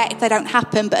upset if they don't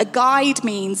happen, but a guide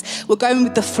means we're going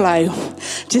with the flow,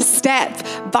 just step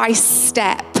by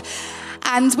step.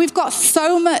 And we've got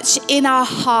so much in our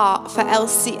heart for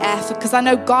LCF because I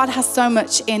know God has so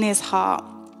much in his heart.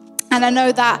 And I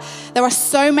know that there are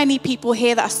so many people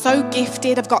here that are so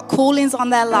gifted, have got callings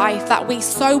on their life that we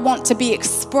so want to be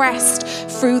expressed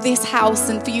through this house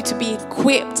and for you to be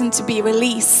equipped and to be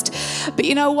released. But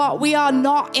you know what? We are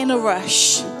not in a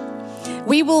rush.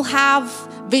 We will have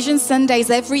Vision Sundays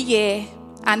every year.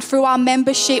 And through our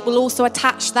membership, we'll also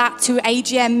attach that to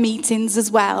AGM meetings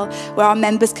as well, where our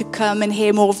members could come and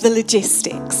hear more of the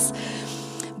logistics.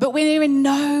 But we're in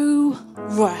no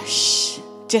rush,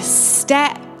 just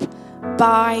step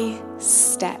by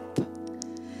step.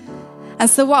 And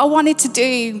so what I wanted to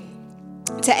do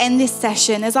to end this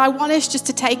session is I want us just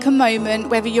to take a moment,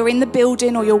 whether you're in the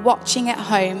building or you're watching at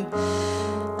home,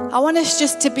 I want us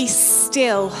just to be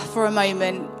still for a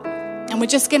moment. And we're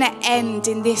just going to end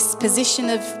in this position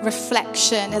of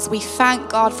reflection as we thank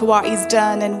God for what he's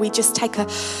done, and we just take a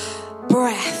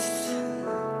breath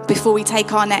before we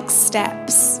take our next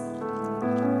steps.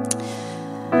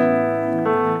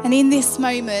 And in this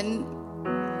moment,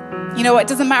 you know, it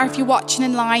doesn't matter if you're watching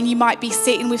online, you might be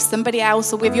sitting with somebody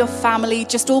else or with your family.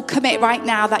 Just all commit right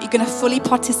now that you're going to fully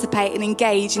participate and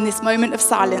engage in this moment of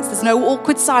silence. There's no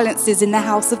awkward silences in the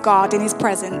house of God, in his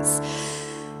presence.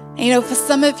 And, you know, for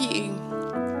some of you,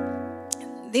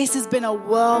 this has been a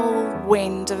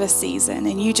whirlwind of a season,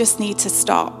 and you just need to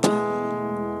stop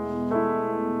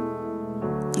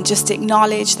and just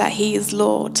acknowledge that he is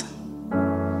Lord.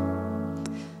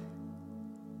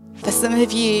 For some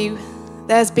of you,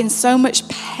 there's been so much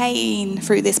pain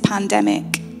through this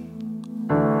pandemic.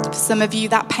 For some of you,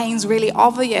 that pain's really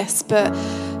obvious, but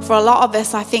for a lot of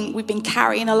us, I think we've been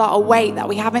carrying a lot of weight that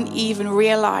we haven't even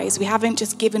realized. We haven't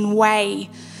just given way,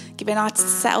 giving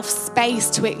ourselves space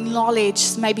to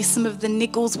acknowledge maybe some of the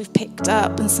niggles we've picked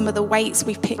up and some of the weights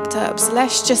we've picked up. So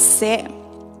let's just sit.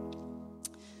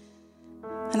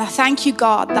 And I thank you,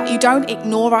 God, that you don't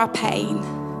ignore our pain.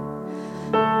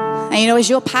 And you know, as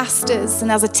your pastors and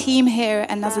as a team here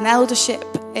and as an eldership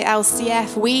at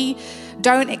LCF, we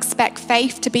don't expect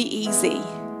faith to be easy.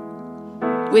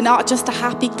 We're not just a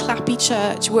happy, clappy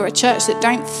church. We're a church that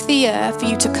don't fear for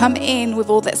you to come in with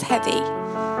all that's heavy.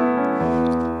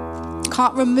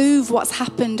 Can't remove what's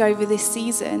happened over this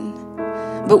season,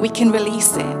 but we can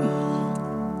release it.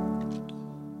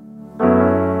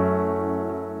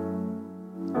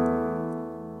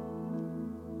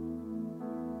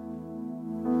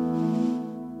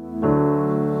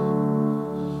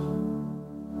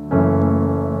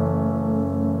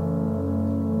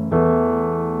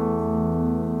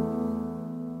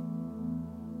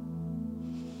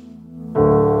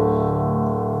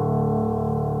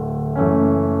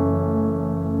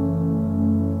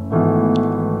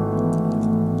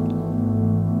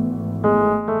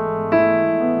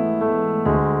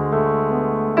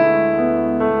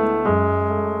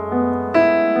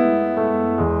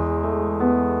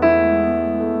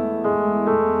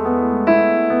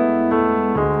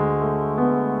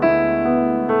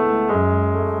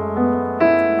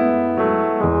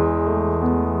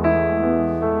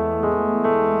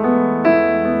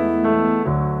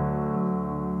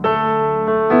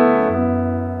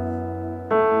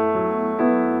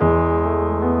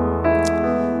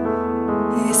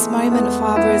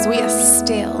 As we are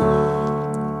still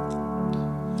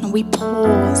and we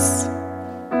pause,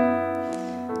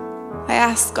 I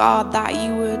ask God that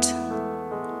you would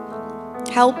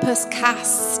help us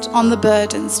cast on the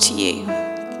burdens to you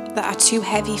that are too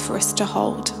heavy for us to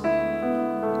hold.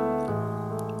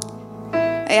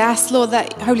 I ask, Lord,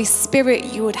 that Holy Spirit,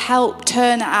 you would help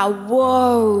turn our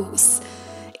woes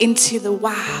into the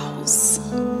wows.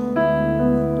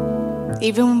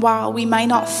 Even while we may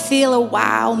not feel a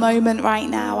wow moment right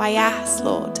now, I ask,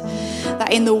 Lord,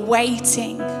 that in the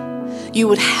waiting, you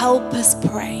would help us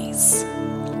praise.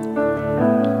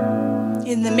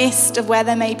 In the midst of where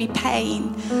there may be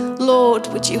pain, Lord,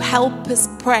 would you help us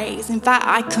praise? In fact,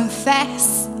 I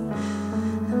confess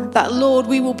that, Lord,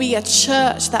 we will be a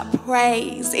church that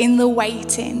prays in the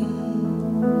waiting.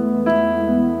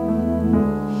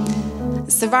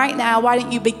 So right now, why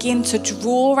don't you begin to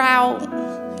draw out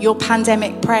your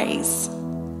pandemic praise.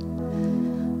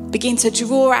 Begin to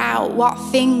draw out what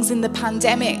things in the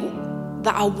pandemic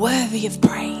that are worthy of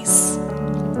praise.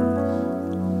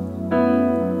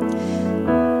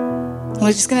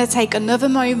 We're just going to take another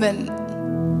moment,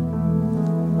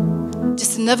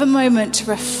 just another moment to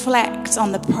reflect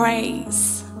on the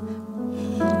praise.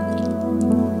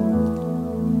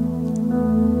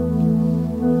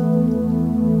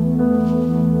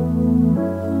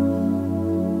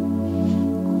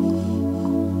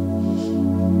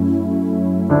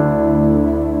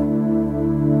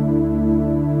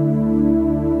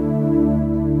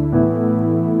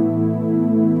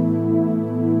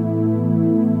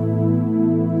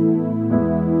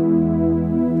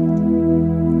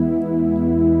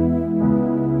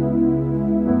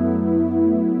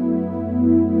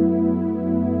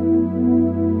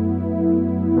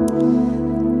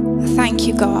 Thank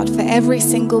you, God, for every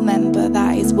single member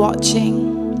that is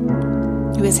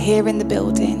watching, who is here in the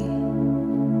building.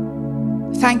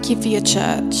 Thank you for your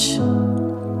church.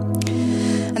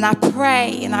 And I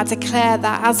pray and I declare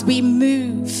that as we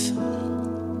move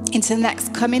into the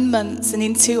next coming months and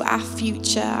into our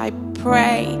future, I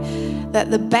pray that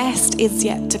the best is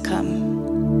yet to come.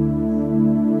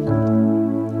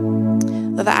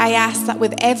 That I ask that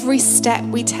with every step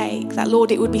we take, that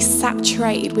Lord, it would be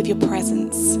saturated with your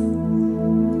presence.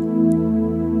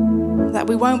 That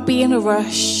we won't be in a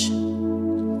rush.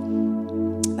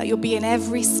 That you'll be in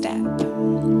every step.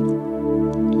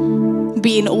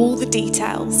 Be in all the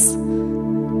details.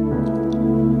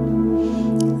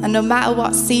 And no matter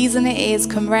what season it is,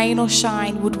 come rain or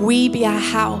shine, would we be a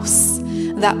house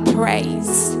that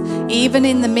prays? Even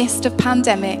in the midst of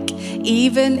pandemic,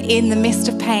 even in the midst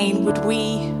of pain, would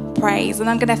we praise? And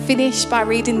I'm going to finish by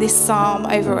reading this psalm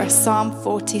over us, Psalm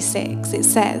 46. It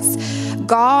says,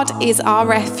 God is our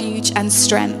refuge and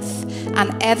strength,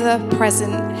 an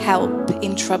ever-present help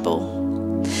in trouble.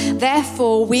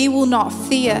 Therefore, we will not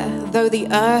fear though the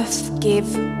earth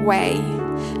give way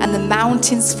and the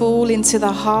mountains fall into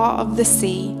the heart of the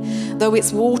sea, though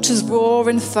its waters roar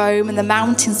and foam and the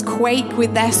mountains quake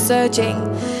with their surging.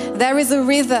 There is a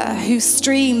river whose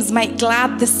streams make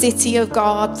glad the city of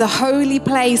God, the holy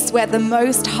place where the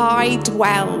Most High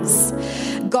dwells.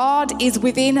 God is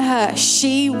within her,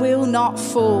 she will not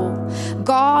fall.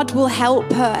 God will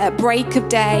help her at break of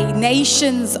day.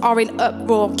 Nations are in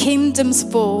uproar, kingdoms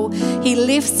fall. He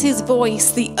lifts his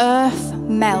voice, the earth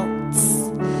melts.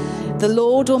 The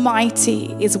Lord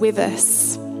Almighty is with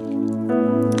us.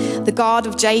 The God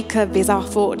of Jacob is our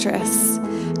fortress.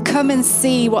 Come and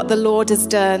see what the Lord has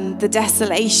done, the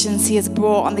desolations he has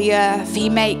brought on the earth. He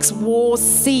makes wars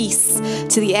cease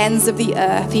to the ends of the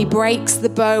earth. He breaks the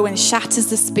bow and shatters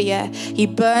the spear. He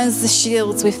burns the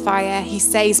shields with fire. He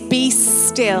says, be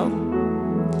still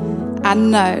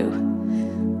and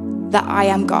know that I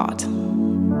am God.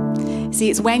 See,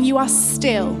 it's when you are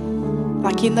still,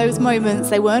 like in those moments,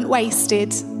 they weren't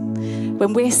wasted.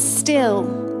 When we're still,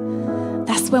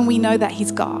 that's when we know that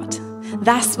he's God.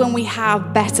 That's when we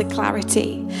have better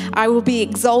clarity. I will be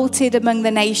exalted among the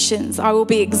nations. I will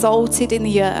be exalted in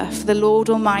the earth. The Lord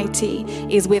Almighty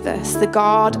is with us. The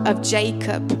God of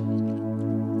Jacob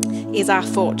is our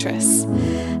fortress.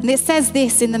 And it says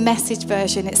this in the Message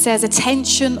version. It says,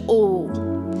 attention all.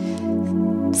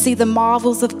 See the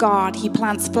marvels of God. He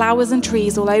plants flowers and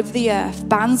trees all over the earth,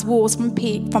 bans wars from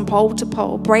pole to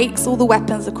pole, breaks all the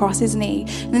weapons across his knee.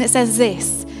 And then it says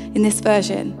this in this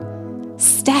version.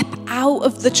 Step out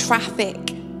of the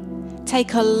traffic.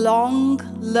 Take a long,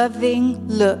 loving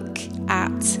look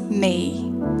at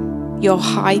me, your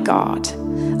high God.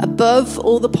 Above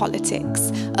all the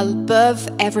politics, above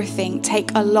everything,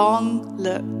 take a long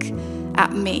look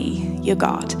at me, your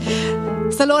God.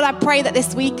 So Lord, I pray that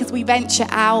this week as we venture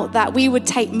out, that we would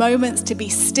take moments to be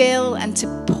still and to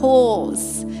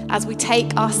pause as we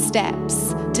take our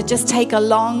steps, to just take a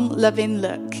long, loving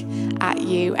look at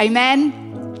you. Amen.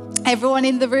 Everyone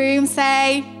in the room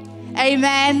say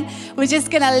amen. We're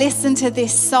just going to listen to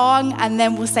this song and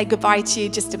then we'll say goodbye to you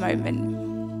in just a moment.